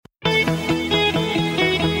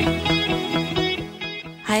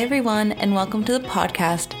Hi everyone, and welcome to the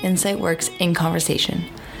podcast Insight Works in Conversation.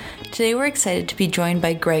 Today we're excited to be joined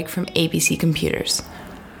by Greg from ABC Computers.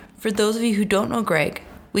 For those of you who don't know Greg,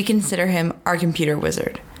 we consider him our computer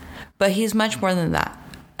wizard. But he's much more than that.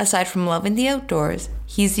 Aside from loving the outdoors,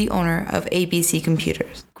 he's the owner of ABC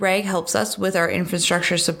Computers. Greg helps us with our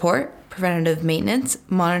infrastructure support, preventative maintenance,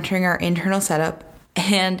 monitoring our internal setup,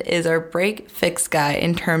 and is our break fix guy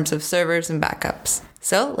in terms of servers and backups.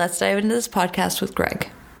 So let's dive into this podcast with Greg.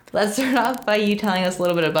 Let's start off by you telling us a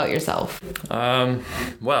little bit about yourself.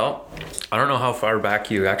 Well, I don't know how far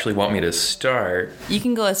back you actually want me to start. You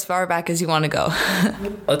can go as far back as you want to go.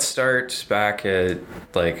 Let's start back at,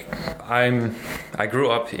 I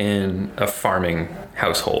grew up in a farming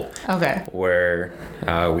household. Okay. Where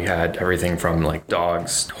we had everything from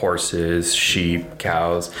dogs, horses, sheep,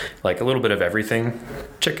 cows, a little bit of everything,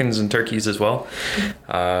 chickens and turkeys as well.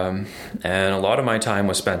 And a lot of my time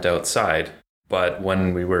was spent outside. But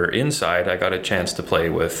when we were inside, I got a chance to play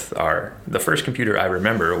with the first computer I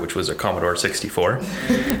remember, which was a Commodore 64.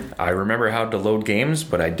 I remember how to load games,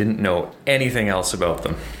 but I didn't know anything else about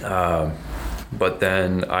them. But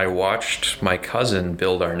then I watched my cousin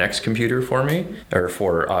build our next computer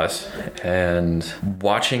for us, and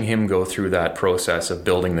watching him go through that process of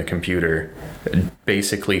building the computer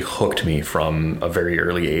basically hooked me from a very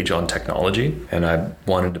early age on technology, and I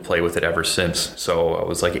wanted to play with it ever since. So I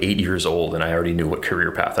was 8 years old, and I already knew what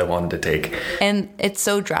career path I wanted to take. And it's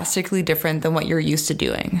so drastically different than what you're used to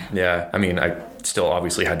doing. Yeah, I still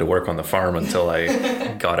obviously had to work on the farm until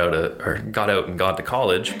I got out and got to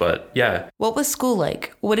college, but yeah. What was school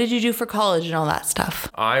like? What did you do for college and all that stuff?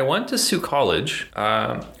 I went to Sault College.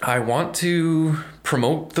 I want to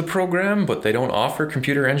promote the program, but they don't offer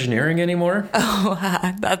computer engineering anymore. Oh,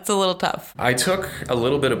 that's a little tough. I took a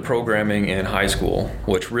little bit of programming in high school,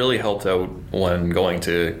 which really helped out when going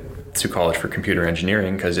to Sault College for computer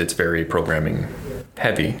engineering, because it's very programming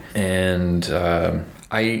heavy. And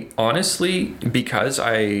I honestly, because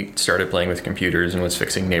I started playing with computers and was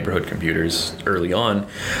fixing neighborhood computers early on,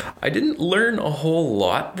 I didn't learn a whole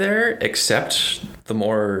lot there except the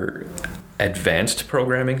more advanced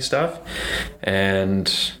programming stuff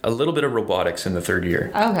and a little bit of robotics in the third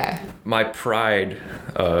year. Okay. My pride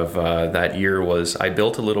of that year was I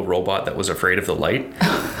built a little robot that was afraid of the light.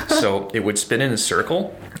 So it would spin in a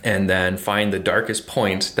circle and then find the darkest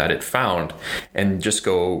point that it found and just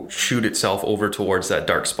go shoot itself over towards that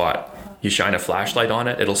dark spot. You shine a flashlight on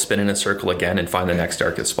it, it'll spin in a circle again and find the next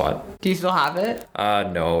darkest spot. Do you still have it?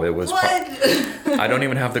 No, it was... What? I don't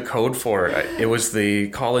even have the code for it. It was the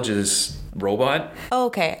college's robot. Oh,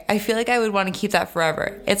 okay. I feel like I would want to keep that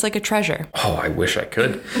forever. It's like a treasure. Oh, I wish I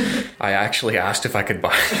could. I actually asked if I could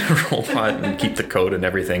buy the robot and keep the code and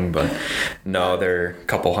everything, but no, they're a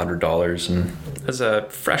couple $100. And as a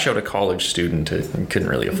fresh out of college student, I couldn't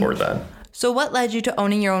really afford that. So what led you to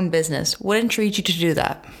owning your own business? What intrigued you to do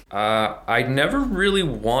that? I never really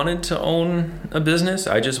wanted to own a business.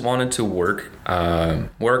 I just wanted to work,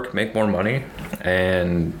 make more money,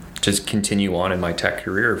 and just continue on in my tech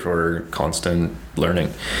career for constant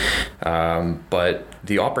learning. But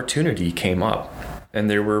the opportunity came up, and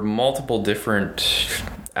there were multiple different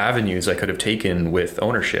avenues I could have taken with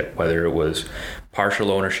ownership, whether it was partial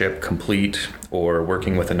ownership, complete, or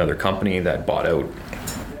working with another company that bought out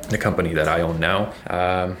the company that I own now.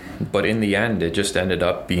 But in the end, it just ended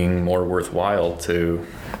up being more worthwhile to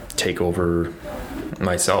take over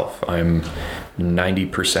myself. I'm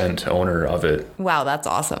 90% owner of it. Wow, that's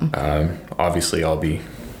awesome. Obviously,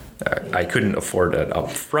 I couldn't afford it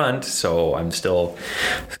up front, so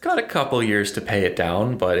it's got a couple years to pay it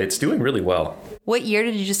down, but it's doing really well. What year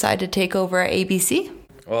did you decide to take over at ABC?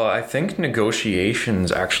 Well, I think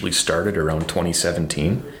negotiations actually started around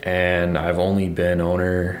 2017, and I've only been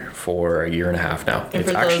owner for a year and a half now. And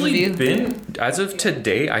it's actually been, as of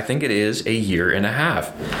today, I think it is a year and a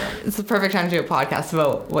half. It's the perfect time to do a podcast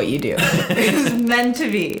about what you do. It's meant to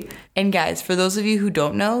be. And guys, for those of you who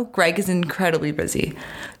don't know, Greg is incredibly busy.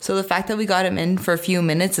 So the fact that we got him in for a few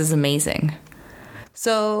minutes is amazing.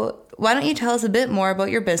 So why don't you tell us a bit more about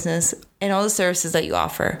your business and all the services that you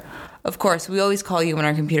offer? Of course, we always call you when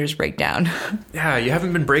our computers break down. Yeah, you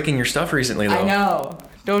haven't been breaking your stuff recently, though. I know.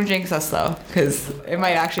 Don't jinx us, though, because it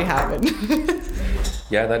might actually happen.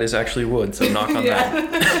 Yeah, that is actually wood, so knock on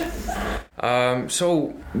that.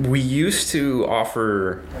 So we used to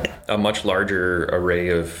offer a much larger array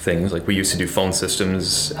of things. We used to do phone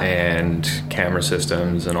systems and camera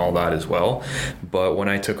systems and all that as well. But when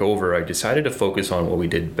I took over, I decided to focus on what we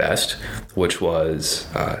did best, which was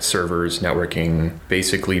servers, networking,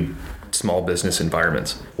 basically small business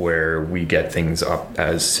environments where we get things up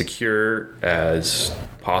as secure as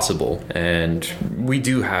possible. And we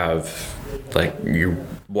do have like your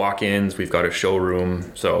walk-ins, we've got a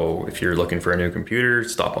showroom, so if you're looking for a new computer,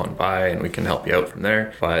 stop on by and we can help you out from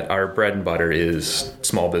there. But our bread and butter is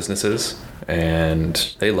small businesses, and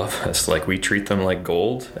they love us. Like, we treat them like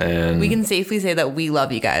gold, and we can safely say that we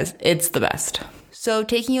love you guys. It's the best. So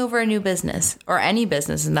taking over a new business, or any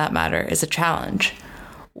business in that matter, is a challenge.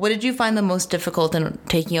 What did you find the most difficult in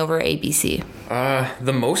taking over ABC?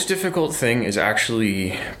 The most difficult thing is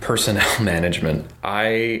actually personnel management.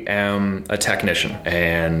 I am a technician,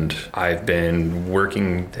 and I've been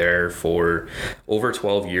working there for over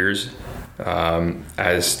 12 years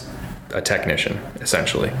as a technician,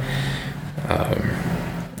 essentially.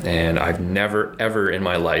 And I've never, ever in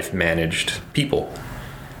my life managed people.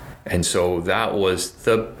 And so that was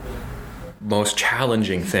the most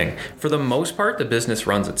challenging thing. For the most part, the business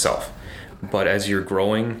runs itself. But as you're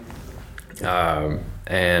growing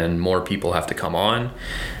and more people have to come on,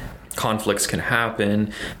 conflicts can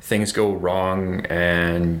happen, things go wrong,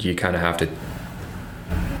 and you kind of have to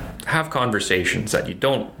have conversations that you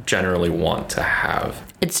don't generally want to have.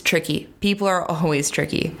 It's tricky. People are always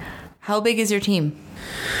tricky. How big is your team?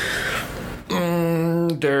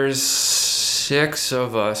 There's 6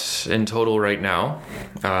 of us in total right now.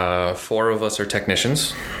 4 of us are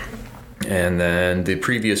technicians. And then the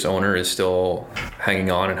previous owner is still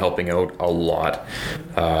hanging on and helping out a lot.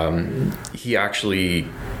 He actually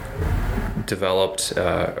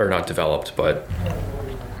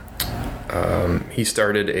he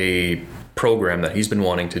started a program that he's been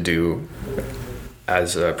wanting to do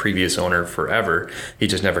as a previous owner forever. He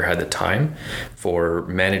just never had the time for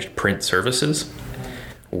managed print services,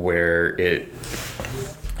 where you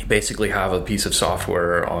basically have a piece of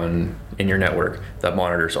software in your network that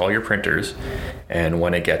monitors all your printers, and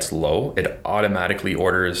when it gets low, it automatically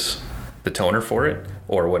orders the toner for it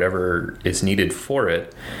or whatever is needed for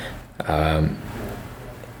it, and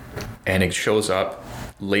it shows up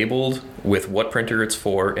labeled with what printer it's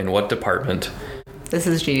for in what department. This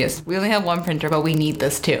is genius. We only have 1 printer, but we need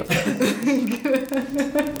this too.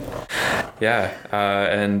 Yeah,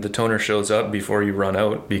 and the toner shows up before you run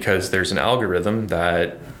out, because there's an algorithm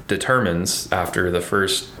that determines after the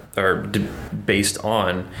first, based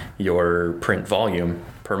on your print volume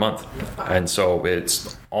per month. And so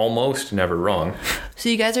it's almost never wrong. So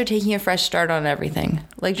you guys are taking a fresh start on everything,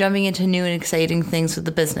 like jumping into new and exciting things with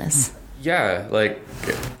the business. Yeah, like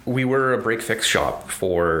we were a break fix shop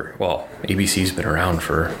for, ABC's been around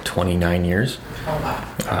for 29 years.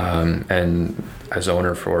 And as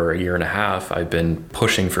owner for a year and a half, I've been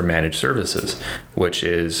pushing for managed services, which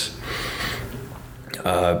is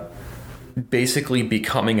basically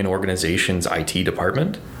becoming an organization's IT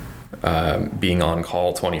department, being on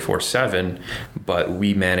call 24/7, but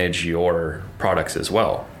we manage your products as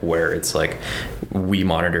well, where it's like we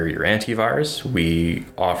monitor your antivirus, we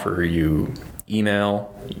offer you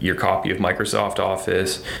email, your copy of Microsoft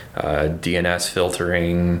Office, DNS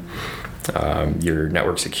filtering, your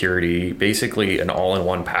network security, basically an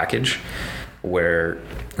all-in-one package where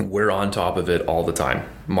we're on top of it all the time,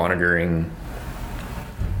 monitoring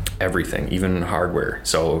everything, even hardware.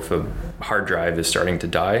 So if a hard drive is starting to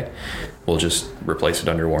die, we'll just replace it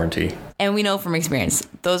under warranty. And we know from experience,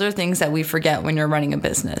 those are things that we forget when you're running a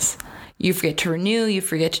business. You forget to renew, you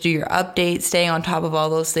forget to do your updates, staying on top of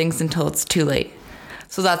all those things until it's too late.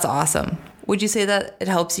 So that's awesome. Would you say that it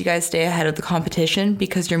helps you guys stay ahead of the competition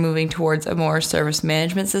because you're moving towards a more service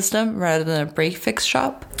management system rather than a break fix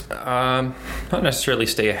shop? Not necessarily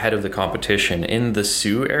stay ahead of the competition. In the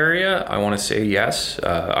Sioux area, I want to say yes.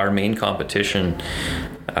 Our main competition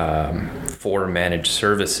for managed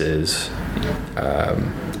services,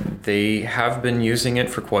 they have been using it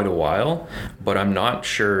for quite a while, but I'm not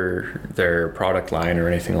sure their product line or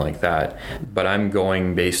anything like that. But I'm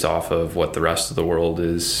going based off of what the rest of the world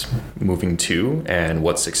is moving to and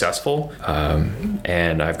what's successful.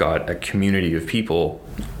 And I've got a community of people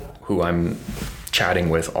who I'm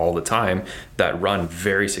chatting with all the time that run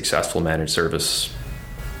very successful managed service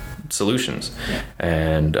solutions.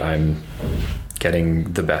 And I'm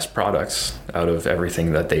getting the best products out of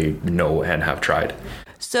everything that they know and have tried.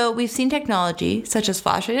 So we've seen technology such as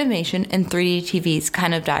flash animation and 3D TVs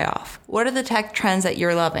kind of die off. What are the tech trends that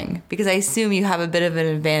you're loving? Because I assume you have a bit of an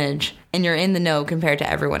advantage and you're in the know compared to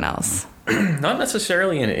everyone else. Not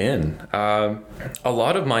necessarily an in. A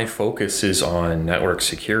lot of my focus is on network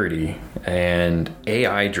security, and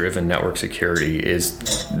AI-driven network security is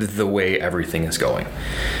the way everything is going.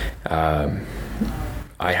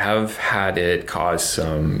 I have had it cause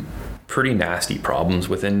some pretty nasty problems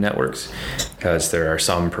within networks, because there are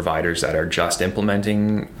some providers that are just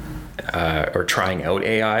implementing or trying out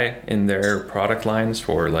AI in their product lines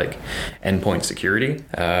for like endpoint security,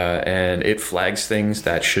 and it flags things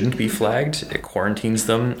that shouldn't be flagged, it quarantines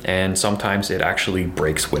them, and sometimes it actually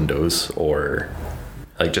breaks Windows or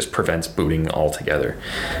like just prevents booting altogether.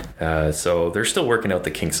 So they're still working out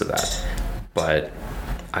the kinks of that, but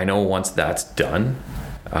I know once that's done,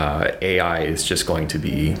 AI is just going to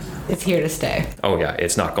be... It's here to stay. Oh yeah,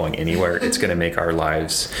 it's not going anywhere. It's going to make our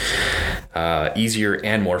lives easier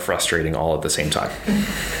and more frustrating all at the same time.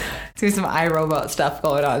 There's some iRobot stuff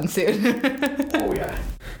going on soon. Oh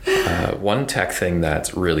yeah. One tech thing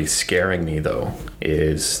that's really scaring me though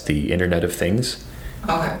is the Internet of Things.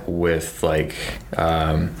 Okay. With like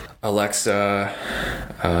Alexa,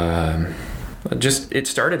 just it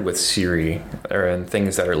started with Siri and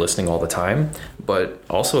things that are listening all the time, but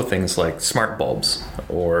also things like smart bulbs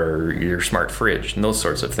or your smart fridge and those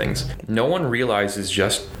sorts of things. No one realizes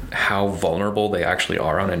just how vulnerable they actually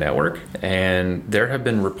are on a network, and there have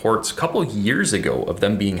been reports a couple years ago of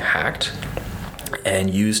them being hacked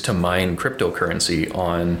and used to mine cryptocurrency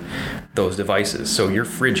on those devices. So your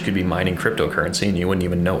fridge could be mining cryptocurrency and you wouldn't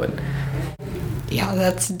even know it. Yeah,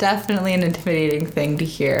 that's definitely an intimidating thing to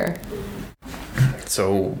hear.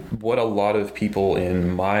 So what a lot of people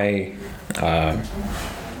in my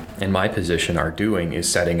position are doing is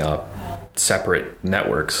setting up separate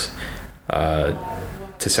networks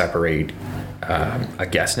to separate a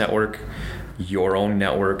guest network, your own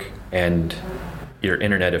network, and your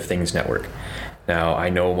Internet of Things network. Now, I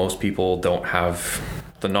know most people don't have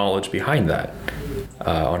the knowledge behind that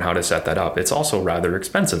on how to set that up. It's also rather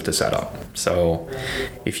expensive to set up. So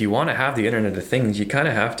if you want to have the Internet of Things, you kind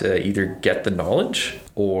of have to either get the knowledge,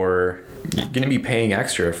 or you're going to be paying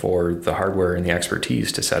extra for the hardware and the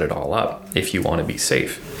expertise to set it all up if you want to be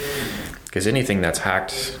safe. Because anything that's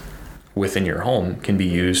hacked within your home can be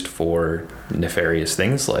used for nefarious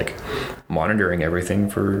things like monitoring everything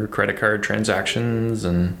for credit card transactions.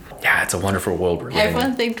 And yeah, it's a wonderful world we're living in.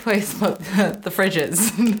 Everyone think twice about the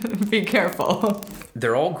fridges. Be careful.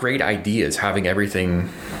 They're all great ideas, having everything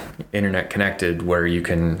internet connected where you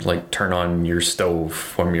can like turn on your stove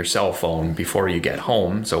from your cell phone before you get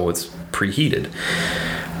home so it's preheated.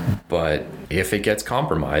 But if it gets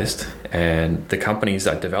compromised, and the companies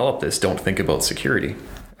that develop this don't think about security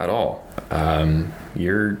at all,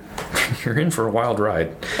 you're in for a wild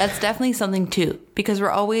ride. That's definitely something too, because we're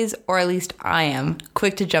always, or at least I am,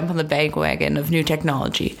 quick to jump on the bandwagon of new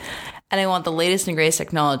technology. And I want the latest and greatest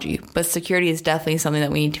technology, but security is definitely something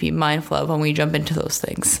that we need to be mindful of when we jump into those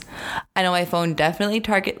things. I know my phone definitely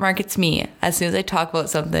target markets me. As soon as I talk about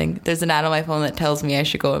something, there's an ad on my phone that tells me I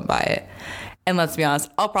should go and buy it. And let's be honest,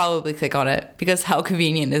 I'll probably click on it, because how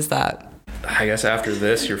convenient is that? I guess after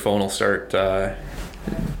this, your phone will start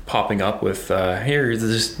popping up with here's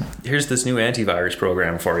this new antivirus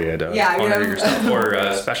program for you to monitor yourself, or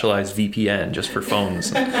a specialized VPN just for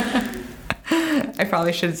phones. I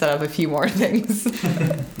probably should set up a few more things.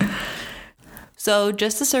 So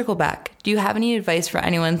just to circle back, do you have any advice for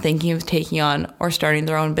anyone thinking of taking on or starting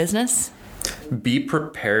their own business? Be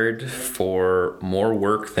prepared for more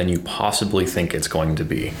work than you possibly think it's going to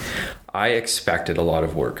be. I expected a lot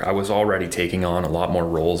of work. I was already taking on a lot more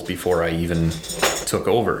roles before I even took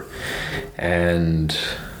over. And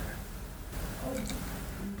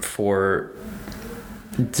for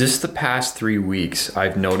just the past 3 weeks,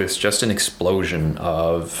 I've noticed just an explosion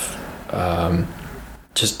of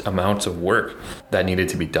just amounts of work that needed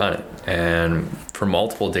to be done. And for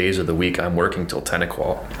multiple days of the week, I'm working till 10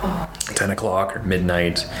 o'clock or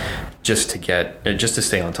midnight just to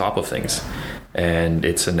stay on top of things. And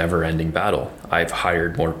it's a never-ending battle. I've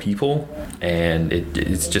hired more people, and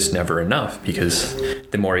it's just never enough, because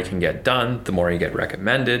the more you can get done, the more you get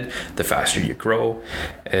recommended, the faster you grow.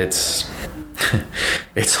 It's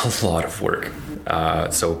a lot of work.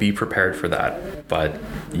 So be prepared for that. But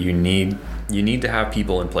you need to have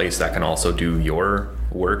people in place that can also do your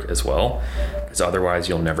work as well, because otherwise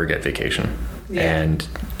you'll never get vacation. Yeah. And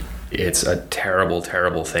it's a terrible,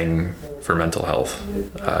 terrible thing for mental health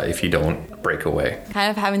if you don't break away. Kind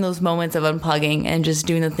of having those moments of unplugging and just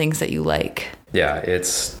doing the things that you like. Yeah,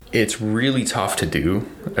 it's really tough to do,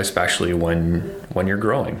 especially when you're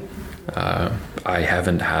growing. I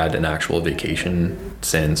haven't had an actual vacation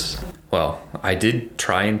since... Well, I did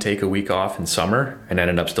try and take a week off in summer and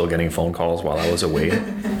ended up still getting phone calls while I was away.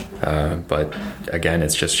 But again,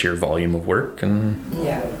 it's just sheer volume of work, and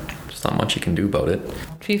there's not much you can do about it.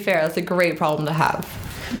 To be fair, that's a great problem to have.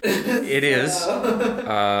 It is.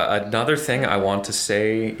 Another thing I want to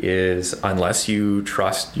say is, unless you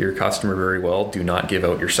trust your customer very well, do not give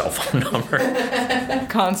out your cell phone number.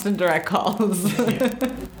 Constant direct calls.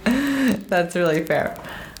 That's really fair.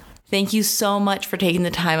 Thank you so much for taking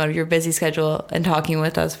the time out of your busy schedule and talking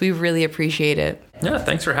with us. We really appreciate it. Yeah,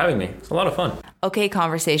 thanks for having me. It's a lot of fun. Okay,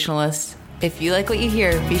 conversationalists, if you like what you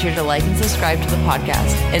hear, be sure to like and subscribe to the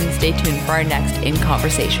podcast and stay tuned for our next In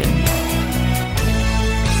Conversation.